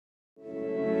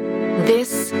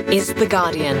This is The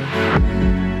Guardian.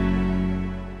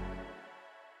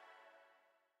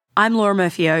 I'm Laura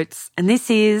Murphy-Oates, and this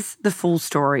is The Full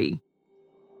Story.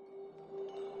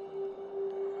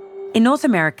 In North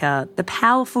America, the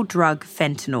powerful drug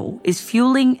fentanyl is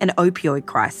fueling an opioid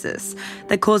crisis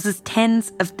that causes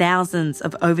tens of thousands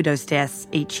of overdose deaths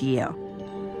each year.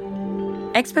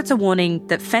 Experts are warning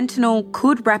that fentanyl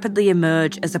could rapidly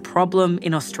emerge as a problem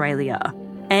in Australia,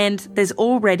 and there's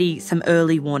already some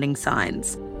early warning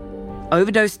signs.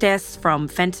 Overdose deaths from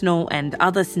fentanyl and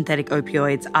other synthetic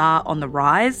opioids are on the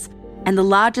rise, and the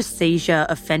largest seizure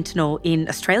of fentanyl in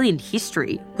Australian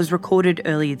history was recorded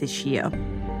earlier this year.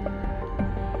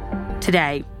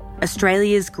 Today,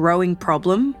 Australia's growing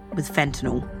problem with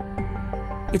fentanyl.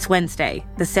 It's Wednesday,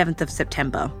 the 7th of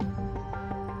September.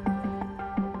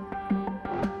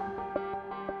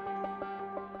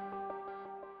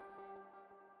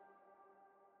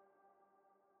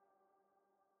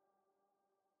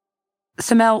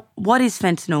 So Mel, what is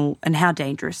fentanyl and how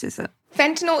dangerous is it?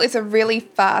 Fentanyl is a really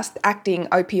fast-acting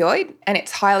opioid and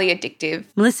it's highly addictive.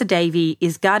 Melissa Davey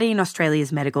is Guardian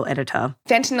Australia's medical editor.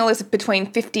 Fentanyl is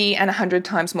between 50 and 100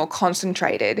 times more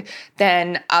concentrated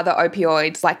than other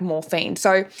opioids like morphine.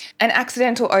 So an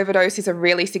accidental overdose is a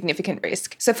really significant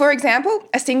risk. So for example,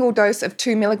 a single dose of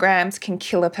 2 milligrams can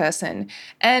kill a person.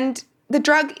 And the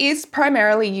drug is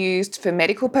primarily used for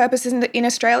medical purposes in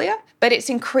Australia, but it's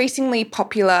increasingly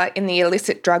popular in the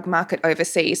illicit drug market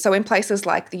overseas. So in places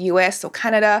like the US or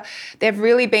Canada, they've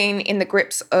really been in the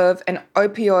grips of an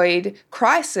opioid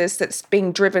crisis that's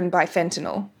being driven by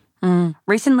fentanyl.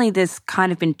 Recently, there's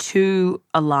kind of been two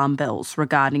alarm bells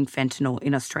regarding fentanyl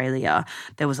in Australia.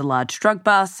 There was a large drug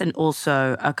bust and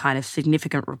also a kind of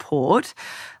significant report.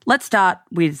 Let's start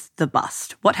with the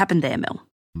bust. What happened there, Mel?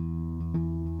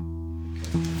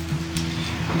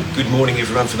 Good morning,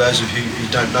 everyone. For those of you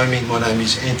who don't know me, my name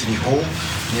is Anthony Hall,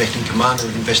 the Acting Commander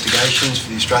of Investigations for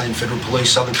the Australian Federal Police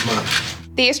Southern Command.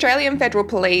 The Australian Federal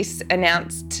Police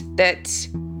announced that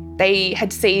they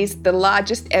had seized the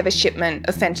largest ever shipment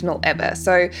of fentanyl ever.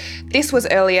 So this was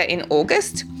earlier in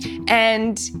August.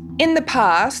 And in the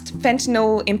past,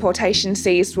 fentanyl importation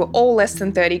seized were all less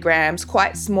than 30 grams,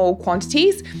 quite small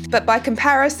quantities. But by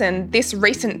comparison, this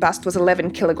recent bust was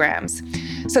 11 kilograms.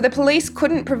 So the police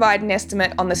couldn't provide an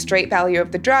estimate on the street value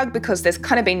of the drug because there's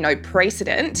kind of been no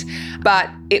precedent, but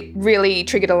it really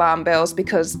triggered alarm bells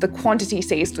because the quantity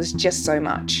seized was just so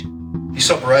much.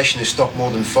 This operation has stopped more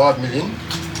than 5 million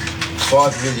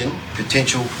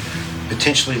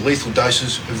potentially lethal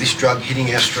doses of this drug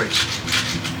hitting our streets.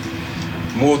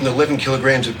 More than 11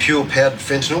 kilograms of pure powdered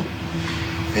fentanyl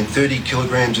and 30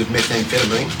 kilograms of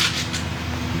methamphetamine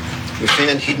were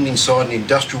found hidden inside an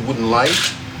industrial wooden lathe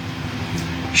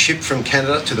shipped from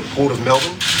Canada to the Port of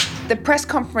Melbourne. The press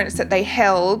conference that they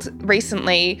held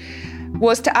recently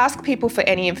was to ask people for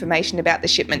any information about the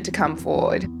shipment to come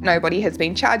forward. Nobody has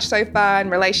been charged so far in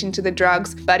relation to the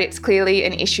drugs, but it's clearly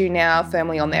an issue now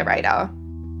firmly on their radar.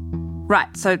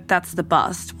 Right, so that's the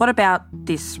bust. What about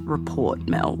this report,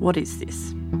 Mel? What is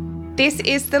this? This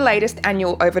is the latest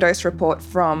annual overdose report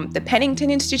from the Pennington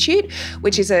Institute,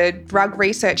 which is a drug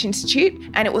research institute,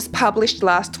 and it was published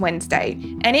last Wednesday.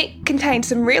 And it contains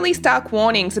some really stark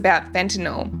warnings about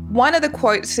fentanyl. One of the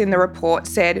quotes in the report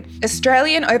said,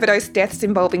 Australian overdose deaths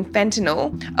involving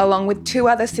fentanyl, along with 2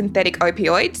 other synthetic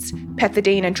opioids,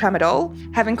 pethidine and tramadol,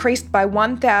 have increased by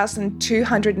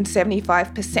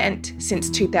 1,275% since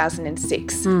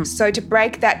 2006. So to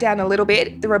break that down a little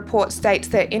bit, the report states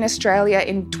that in Australia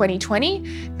in 2020,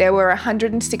 there were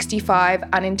 165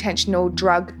 unintentional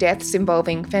drug deaths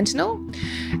involving fentanyl.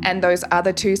 And those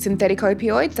other 2 synthetic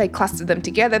opioids, they clustered them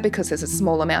together because there's a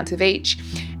small amount of each.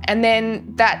 And then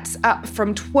that's up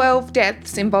from 12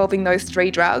 deaths involving those 3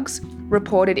 drugs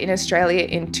reported in Australia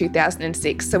in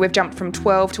 2006. So we've jumped from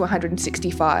 12 to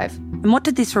 165. And what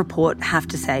did this report have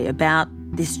to say about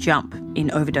this jump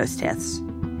in overdose deaths?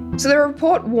 So the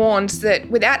report warns that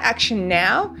without action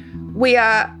now, we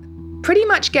are pretty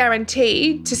much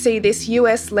guaranteed to see this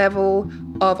US level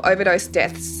of overdose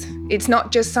deaths. It's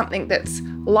not just something that's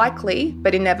likely,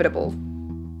 but inevitable.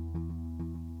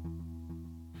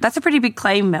 That's a pretty big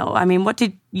claim, Mel. I mean, what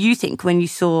did you think when you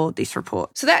saw this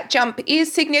report? So that jump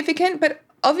is significant, but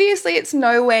obviously it's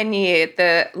nowhere near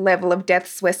the level of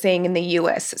deaths we're seeing in the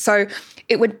US. So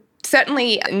it would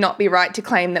certainly not be right to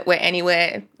claim that we're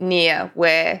anywhere near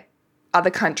where other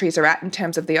countries are at in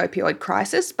terms of the opioid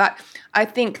crisis, but I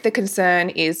think the concern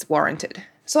is warranted.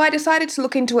 So I decided to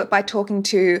look into it by talking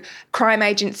to crime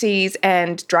agencies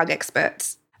and drug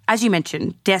experts. As you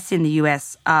mentioned, deaths in the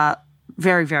US are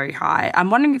very, very high.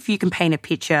 I'm wondering if you can paint a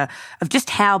picture of just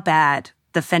how bad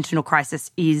the fentanyl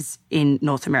crisis is in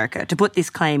North America? To put this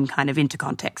claim kind of into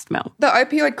context, Mel. The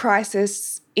opioid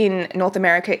crisis in North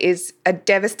America is a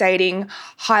devastating,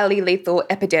 highly lethal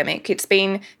epidemic. It's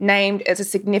been named as a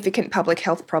significant public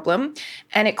health problem,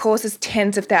 and it causes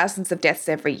tens of thousands of deaths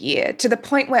every year, to the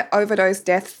point where overdose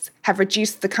deaths have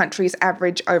reduced the country's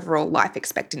average overall life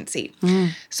expectancy.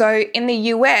 So in the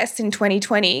US in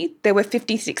 2020, there were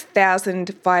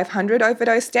 56,500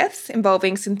 overdose deaths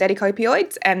involving synthetic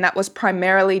opioids, and that was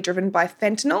primarily driven by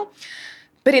fentanyl.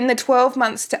 But in the 12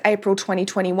 months to April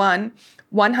 2021,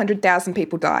 100,000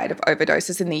 people died of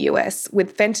overdoses in the US,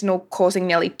 with fentanyl causing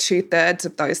nearly 2/3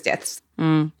 of those deaths.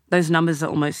 Those numbers are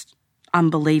almost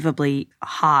unbelievably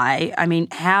high. I mean,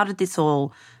 how did this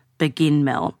all begin,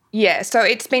 Mel? Yeah, so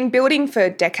it's been building for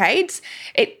decades.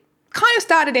 It kind of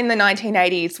started in the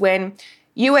 1980s when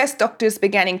US doctors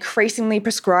began increasingly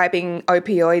prescribing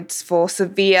opioids for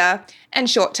severe and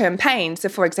short-term pain, so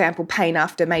for example, pain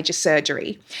after major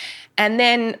surgery. And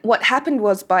then what happened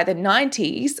was by the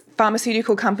 90s,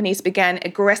 pharmaceutical companies began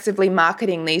aggressively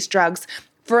marketing these drugs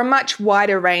for a much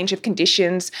wider range of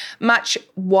conditions, much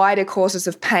wider causes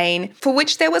of pain, for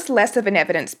which there was less of an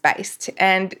evidence base.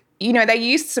 And, you know, they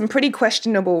used some pretty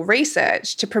questionable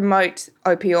research to promote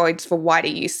opioids for wider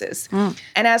uses.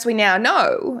 And as we now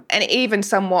know, and even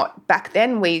somewhat back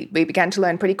then we began to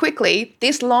learn pretty quickly,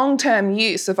 this long-term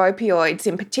use of opioids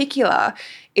in particular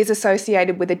is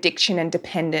associated with addiction and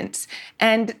dependence.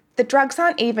 And the drugs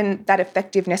aren't even that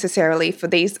effective necessarily for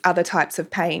these other types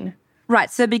of pain. Right,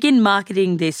 so begin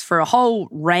marketing this for a whole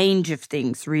range of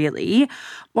things, really.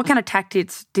 What kind of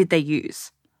tactics did they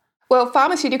use? Well,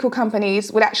 pharmaceutical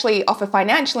companies would actually offer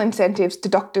financial incentives to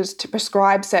doctors to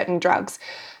prescribe certain drugs.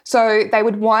 So they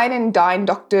would wine and dine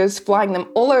doctors, flying them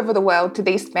all over the world to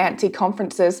these fancy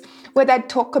conferences where they'd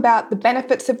talk about the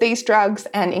benefits of these drugs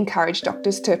and encourage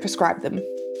doctors to prescribe them.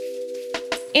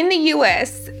 In the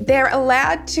US, they're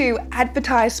allowed to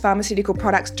advertise pharmaceutical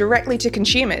products directly to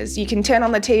consumers. You can turn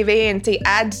on the TV and see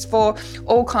ads for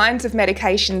all kinds of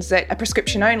medications that are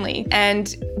prescription only.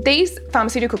 And these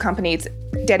pharmaceutical companies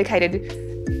dedicated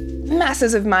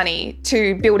masses of money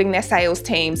to building their sales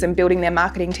teams and building their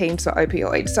marketing teams for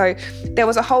opioids. So there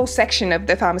was a whole section of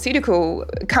the pharmaceutical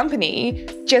company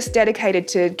just dedicated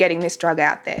to getting this drug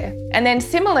out there. And then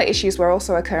similar issues were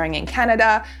also occurring in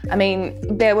Canada. I mean,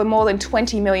 there were more than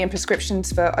 20 million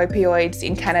prescriptions for opioids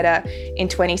in Canada in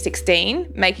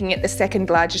 2016, making it the second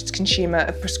largest consumer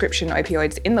of prescription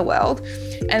opioids in the world.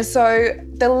 And so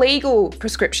the legal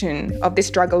prescription of this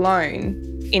drug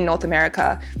alone in North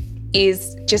America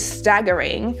is just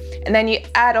staggering. And then you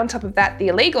add on top of that the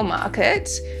illegal market,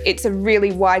 it's a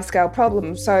really wide-scale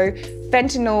problem. So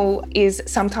fentanyl is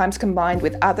sometimes combined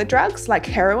with other drugs like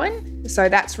heroin. So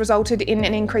that's resulted in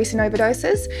an increase in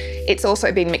overdoses. It's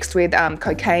also been mixed with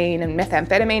cocaine and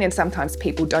methamphetamine, and sometimes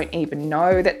people don't even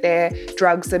know that their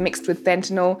drugs are mixed with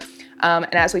fentanyl.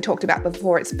 And as we talked about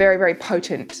before, it's very, very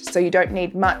potent. So you don't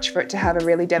need much for it to have a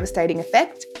really devastating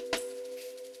effect.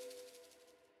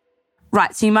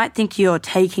 Right, so you might think you're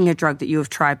taking a drug that you have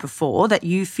tried before that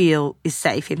you feel is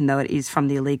safe, even though it is from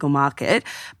the illegal market,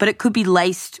 but it could be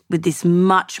laced with this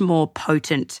much more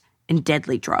potent and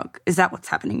deadly drug. Is that what's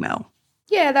happening, Mel?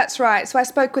 Yeah, that's right. So I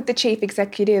spoke with the chief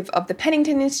executive of the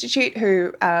Pennington Institute,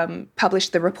 who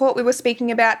published the report we were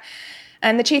speaking about.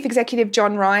 And the chief executive,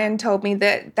 John Ryan, told me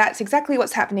that that's exactly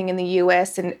what's happening in the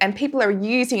US, and people are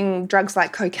using drugs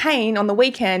like cocaine on the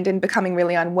weekend and becoming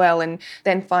really unwell and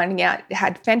then finding out it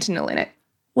had fentanyl in it.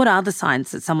 What are the signs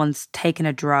that someone's taken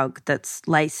a drug that's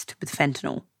laced with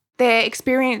fentanyl? They're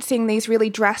experiencing these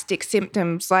really drastic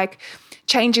symptoms like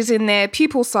changes in their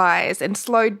pupil size and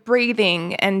slowed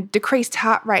breathing and decreased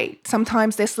heart rate.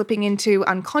 Sometimes they're slipping into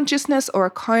unconsciousness or a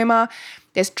coma.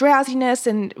 There's drowsiness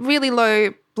and really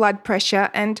low blood pressure,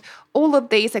 and all of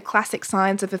these are classic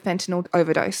signs of a fentanyl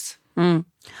overdose.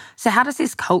 So how does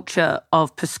this culture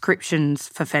of prescriptions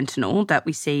for fentanyl that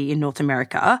we see in North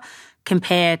America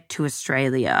compare to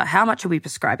Australia? How much are we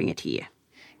prescribing it here?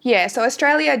 Yeah, so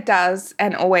Australia does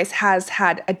and always has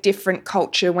had a different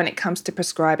culture when it comes to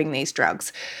prescribing these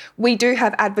drugs. We do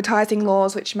have advertising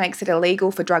laws, which makes it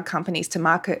illegal for drug companies to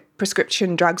market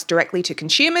prescription drugs directly to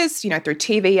consumers, you know, through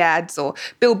TV ads or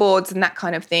billboards and that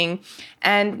kind of thing.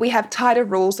 And we have tighter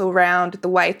rules around the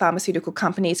way pharmaceutical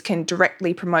companies can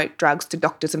directly promote drugs to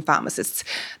doctors and pharmacists.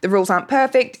 The rules aren't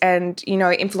perfect and, you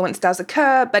know, influence does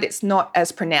occur, but it's not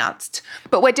as pronounced.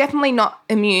 But we're definitely not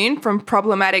immune from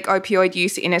problematic opioid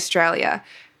use in Australia.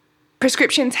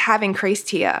 Prescriptions have increased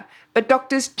here, but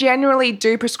doctors generally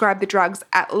do prescribe the drugs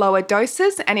at lower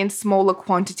doses and in smaller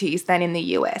quantities than in the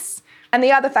US. And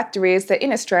the other factor is that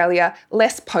in Australia,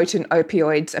 less potent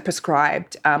opioids are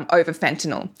prescribed over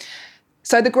fentanyl.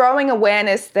 So the growing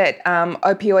awareness that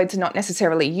opioids are not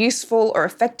necessarily useful or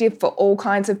effective for all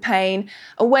kinds of pain,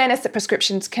 awareness that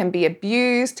prescriptions can be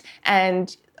abused,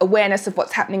 and awareness of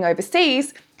what's happening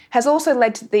overseas has also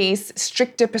led to these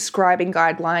stricter prescribing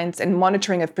guidelines and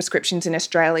monitoring of prescriptions in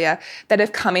Australia that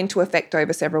have come into effect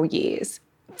over several years.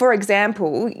 For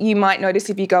example, you might notice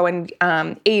if you go and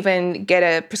even get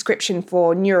a prescription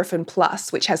for Nurofen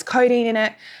Plus, which has codeine in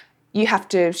it, you have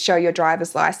to show your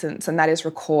driver's license and that is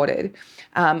recorded.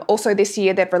 Also this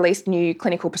year, they've released new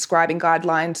clinical prescribing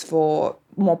guidelines for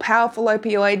more powerful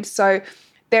opioids. So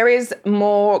there is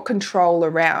more control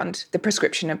around the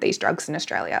prescription of these drugs in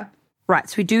Australia. Right,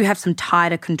 so we do have some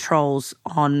tighter controls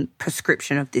on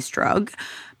prescription of this drug.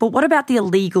 But what about the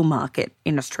illegal market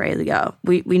in Australia?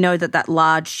 We know that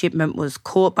large shipment was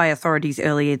caught by authorities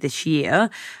earlier this year,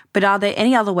 but are there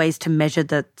any other ways to measure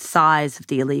the size of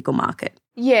the illegal market?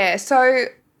 Yeah, so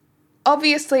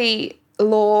obviously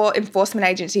law enforcement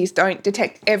agencies don't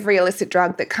detect every illicit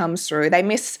drug that comes through. They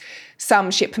miss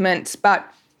some shipments, but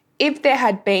if there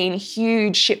had been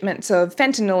huge shipments of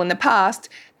fentanyl in the past,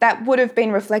 that would have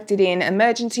been reflected in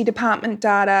emergency department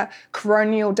data,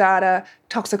 coronial data,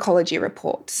 toxicology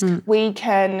reports. We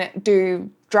can do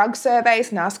drug surveys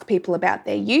and ask people about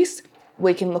their use.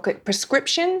 We can look at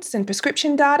prescriptions and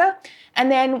prescription data.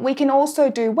 And then we can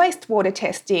also do wastewater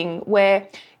testing where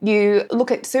you look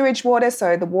at sewage water,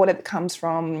 so the water that comes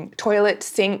from toilets,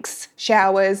 sinks,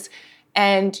 showers,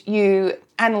 and you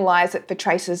analyse it for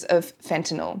traces of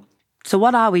fentanyl. So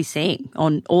what are we seeing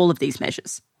on all of these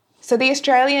measures? So the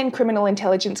Australian Criminal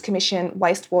Intelligence Commission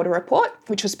wastewater report,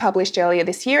 which was published earlier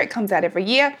this year, it comes out every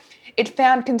year, it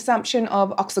found consumption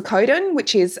of oxycodone,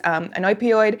 which is an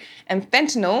opioid, and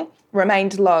fentanyl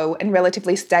remained low and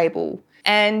relatively stable.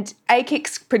 And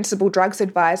ACIC's principal drugs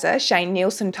advisor, Shane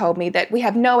Nielsen, told me that we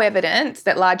have no evidence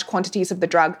that large quantities of the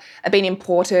drug are being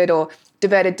imported or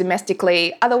diverted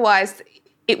domestically. Otherwise,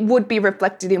 it would be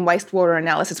reflected in wastewater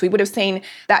analysis. We would have seen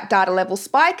that data level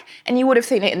spike, and you would have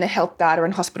seen it in the health data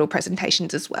and hospital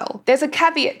presentations as well. There's a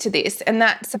caveat to this, and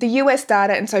that's the US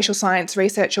data and social science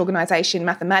research organisation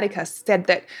Mathematica said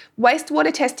that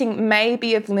wastewater testing may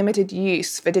be of limited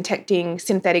use for detecting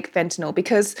synthetic fentanyl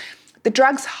because the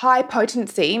drug's high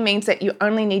potency means that you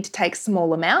only need to take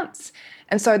small amounts.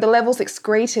 And so the levels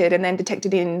excreted and then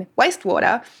detected in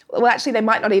wastewater, well, actually, they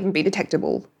might not even be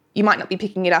detectable. You might not be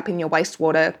picking it up in your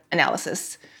wastewater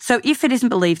analysis. So if it isn't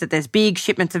believed that there's big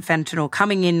shipments of fentanyl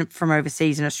coming in from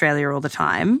overseas in Australia all the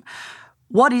time,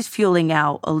 what is fueling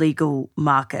our illegal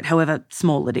market, however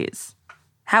small it is?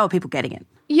 How are people getting it?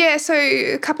 Yeah, so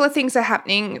a couple of things are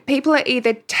happening. People are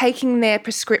either taking their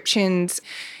prescriptions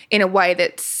in a way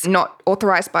that's not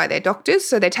authorised by their doctors,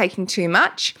 so they're taking too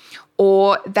much,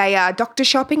 or they are doctor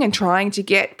shopping and trying to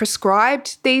get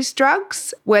prescribed these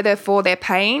drugs, whether for their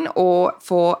pain or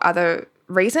for other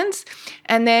reasons.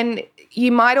 And then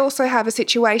you might also have a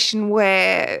situation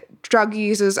where drug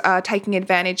users are taking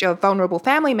advantage of vulnerable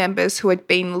family members who had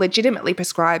been legitimately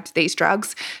prescribed these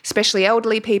drugs, especially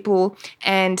elderly people,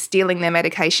 and stealing their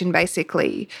medication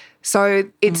basically. So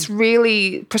it's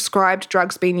really prescribed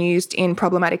drugs being used in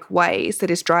problematic ways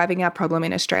that is driving our problem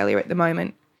in Australia at the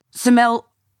moment. So Mel,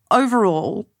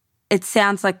 overall, it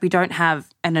sounds like we don't have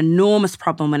an enormous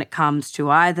problem when it comes to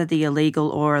either the illegal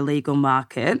or illegal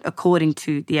market, according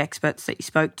to the experts that you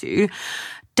spoke to.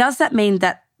 Does that mean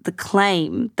that the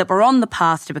claim that we're on the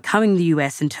path to becoming the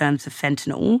US in terms of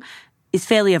fentanyl is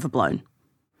fairly overblown?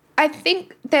 I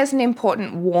think there's an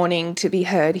important warning to be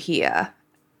heard here,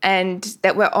 and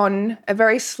that we're on a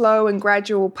very slow and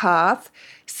gradual path,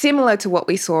 similar to what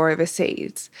we saw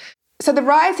overseas. So the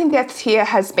rise in deaths here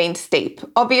has been steep.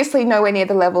 Obviously nowhere near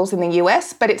the levels in the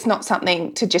US, but it's not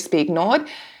something to just be ignored.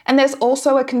 And there's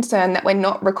also a concern that we're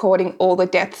not recording all the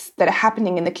deaths that are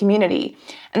happening in the community.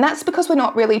 And that's because we're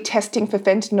not really testing for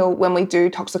fentanyl when we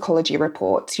do toxicology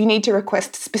reports. You need to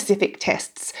request specific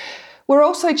tests. We're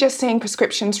also just seeing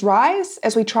prescriptions rise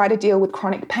as we try to deal with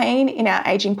chronic pain in our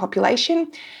ageing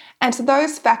population. And so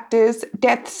those factors,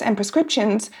 deaths and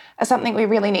prescriptions, are something we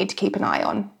really need to keep an eye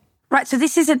on. Right, so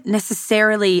this isn't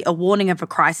necessarily a warning of a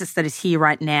crisis that is here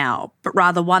right now, but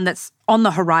rather one that's on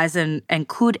the horizon and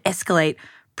could escalate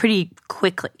pretty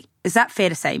quickly. Is that fair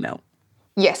to say, Mel?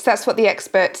 Yes, that's what the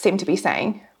experts seem to be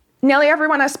saying. Nearly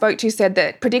everyone I spoke to said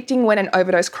that predicting when an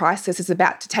overdose crisis is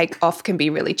about to take off can be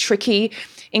really tricky,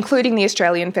 including the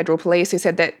Australian Federal Police, who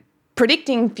said that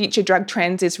predicting future drug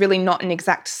trends is really not an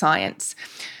exact science.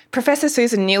 Professor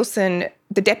Susan Nielsen,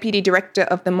 the Deputy Director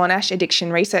of the Monash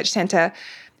Addiction Research Centre,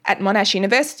 at Monash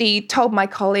University told my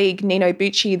colleague Nino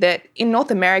Bucci that in North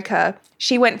America,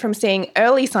 she went from seeing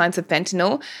early signs of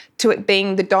fentanyl to it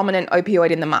being the dominant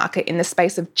opioid in the market in the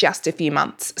space of just a few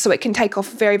months. So it can take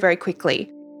off very, very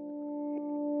quickly.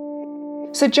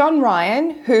 So John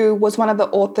Ryan, who was one of the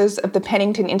authors of the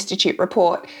Pennington Institute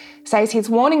report, says his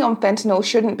warning on fentanyl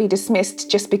shouldn't be dismissed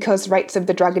just because rates of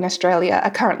the drug in Australia are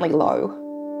currently low.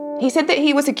 He said that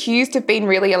he was accused of being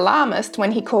really alarmist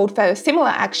when he called for similar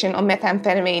action on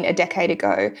methamphetamine a decade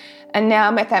ago, and now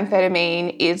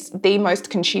methamphetamine is the most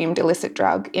consumed illicit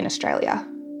drug in Australia.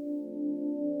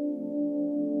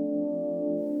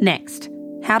 Next,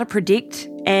 how to predict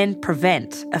and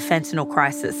prevent a fentanyl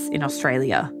crisis in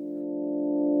Australia.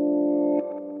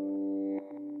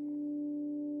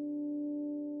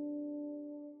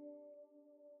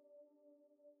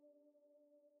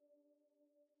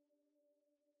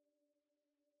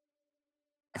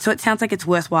 So it sounds like it's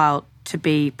worthwhile to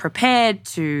be prepared,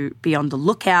 to be on the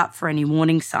lookout for any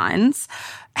warning signs.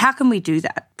 How can we do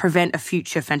that, prevent a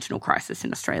future fentanyl crisis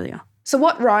in Australia? So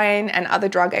what Ryan and other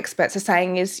drug experts are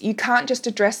saying is you can't just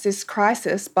address this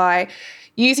crisis by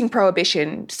using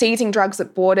prohibition, seizing drugs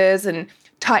at borders and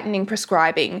tightening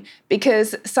prescribing,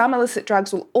 because some illicit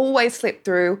drugs will always slip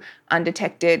through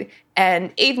undetected,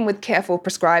 and even with careful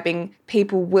prescribing,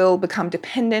 people will become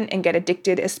dependent and get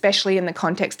addicted, especially in the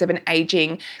context of an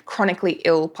ageing, chronically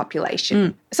ill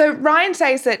population. So Ryan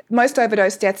says that most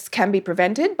overdose deaths can be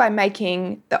prevented by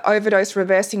making the overdose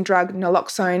reversing drug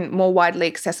naloxone more widely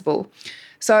accessible.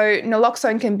 So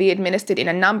naloxone can be administered in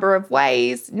a number of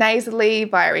ways, nasally,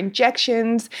 via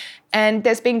injections, and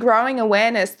there's been growing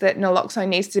awareness that naloxone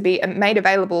needs to be made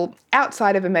available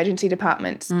outside of emergency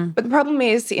departments. But the problem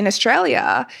is, in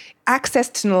Australia, access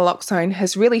to naloxone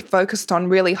has really focused on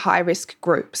really high-risk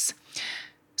groups.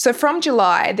 So from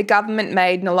July, the government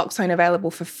made naloxone available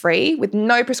for free with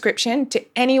no prescription to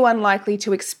anyone likely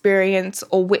to experience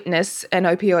or witness an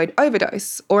opioid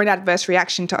overdose or an adverse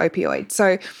reaction to opioids.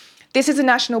 So this is a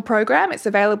national program. It's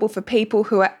available for people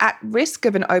who are at risk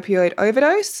of an opioid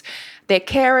overdose, their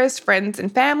carers, friends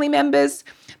and family members.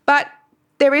 But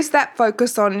there is that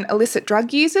focus on illicit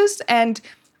drug users, and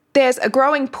there's a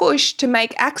growing push to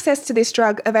make access to this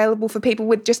drug available for people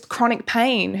with just chronic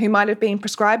pain who might have been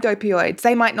prescribed opioids.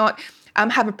 They might not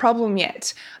have a problem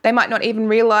yet. They might not even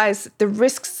realise the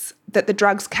risks that the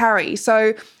drugs carry.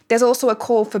 So there's also a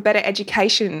call for better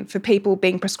education for people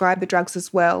being prescribed the drugs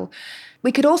as well.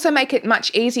 We could also make it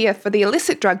much easier for the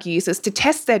illicit drug users to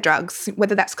test their drugs,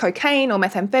 whether that's cocaine or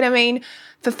methamphetamine,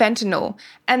 for fentanyl.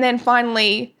 And then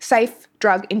finally, safe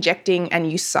drug injecting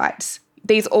and use sites.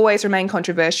 These always remain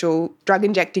controversial, drug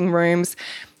injecting rooms,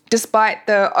 despite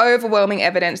the overwhelming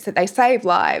evidence that they save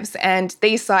lives. And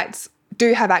these sites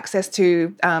do have access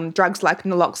to drugs like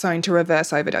naloxone to reverse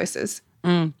overdoses.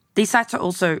 These sites are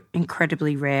also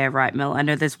incredibly rare, right, Mel? I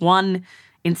know there's one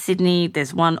in Sydney,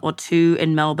 there's one or two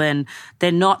in Melbourne.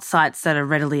 They're not sites that are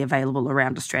readily available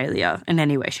around Australia in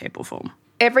any way, shape or form.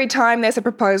 Every time there's a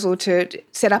proposal to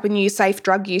set up a new safe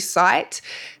drug use site,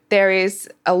 there is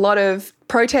a lot of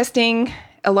protesting,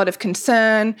 a lot of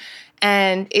concern,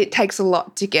 and it takes a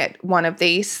lot to get one of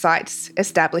these sites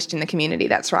established in the community.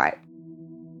 That's right.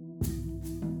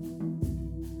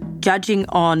 Judging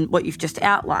on what you've just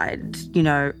outlined, you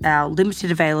know, our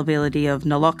limited availability of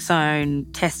naloxone,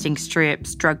 testing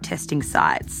strips, drug testing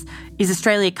sites, is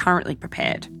Australia currently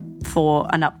prepared for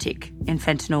an uptick in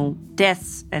fentanyl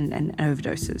deaths and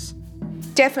overdoses?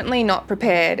 Definitely not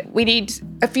prepared. We need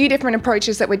a few different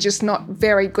approaches that we're just not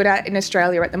very good at in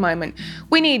Australia at the moment.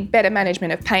 We need better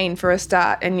management of pain for a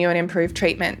start and new and improved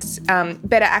treatments,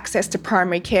 better access to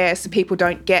primary care so people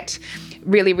don't get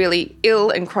really, really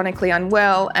ill and chronically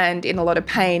unwell and in a lot of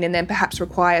pain and then perhaps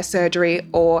require surgery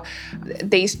or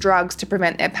these drugs to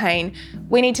prevent their pain.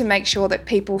 We need to make sure that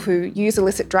people who use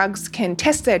illicit drugs can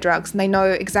test their drugs and they know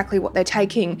exactly what they're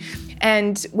taking.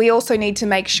 And we also need to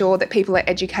make sure that people are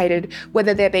educated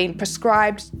whether they're being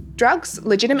prescribed drugs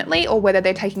legitimately or whether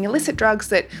they're taking illicit drugs,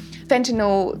 that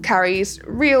fentanyl carries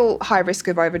real high risk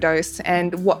of overdose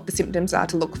and what the symptoms are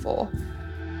to look for.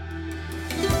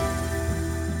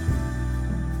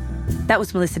 That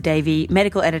was Melissa Davey,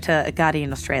 medical editor at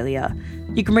Guardian Australia.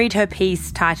 You can read her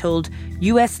piece titled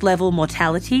US-Level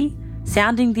Mortality,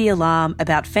 Sounding the Alarm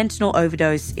About Fentanyl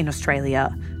Overdose in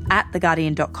Australia at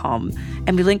theguardian.com,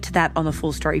 and we link to that on the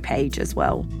full story page as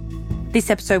well. This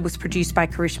episode was produced by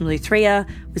Karishma Luthria,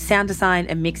 with sound design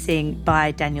and mixing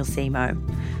by Daniel Simo.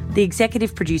 The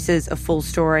executive producers of Full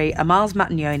Story are Miles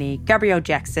Martignoni, Gabrielle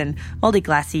Jackson, Molly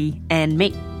Glassy, and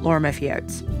me, Laura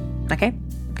Murphy-Oates. Okay,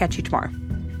 catch you tomorrow.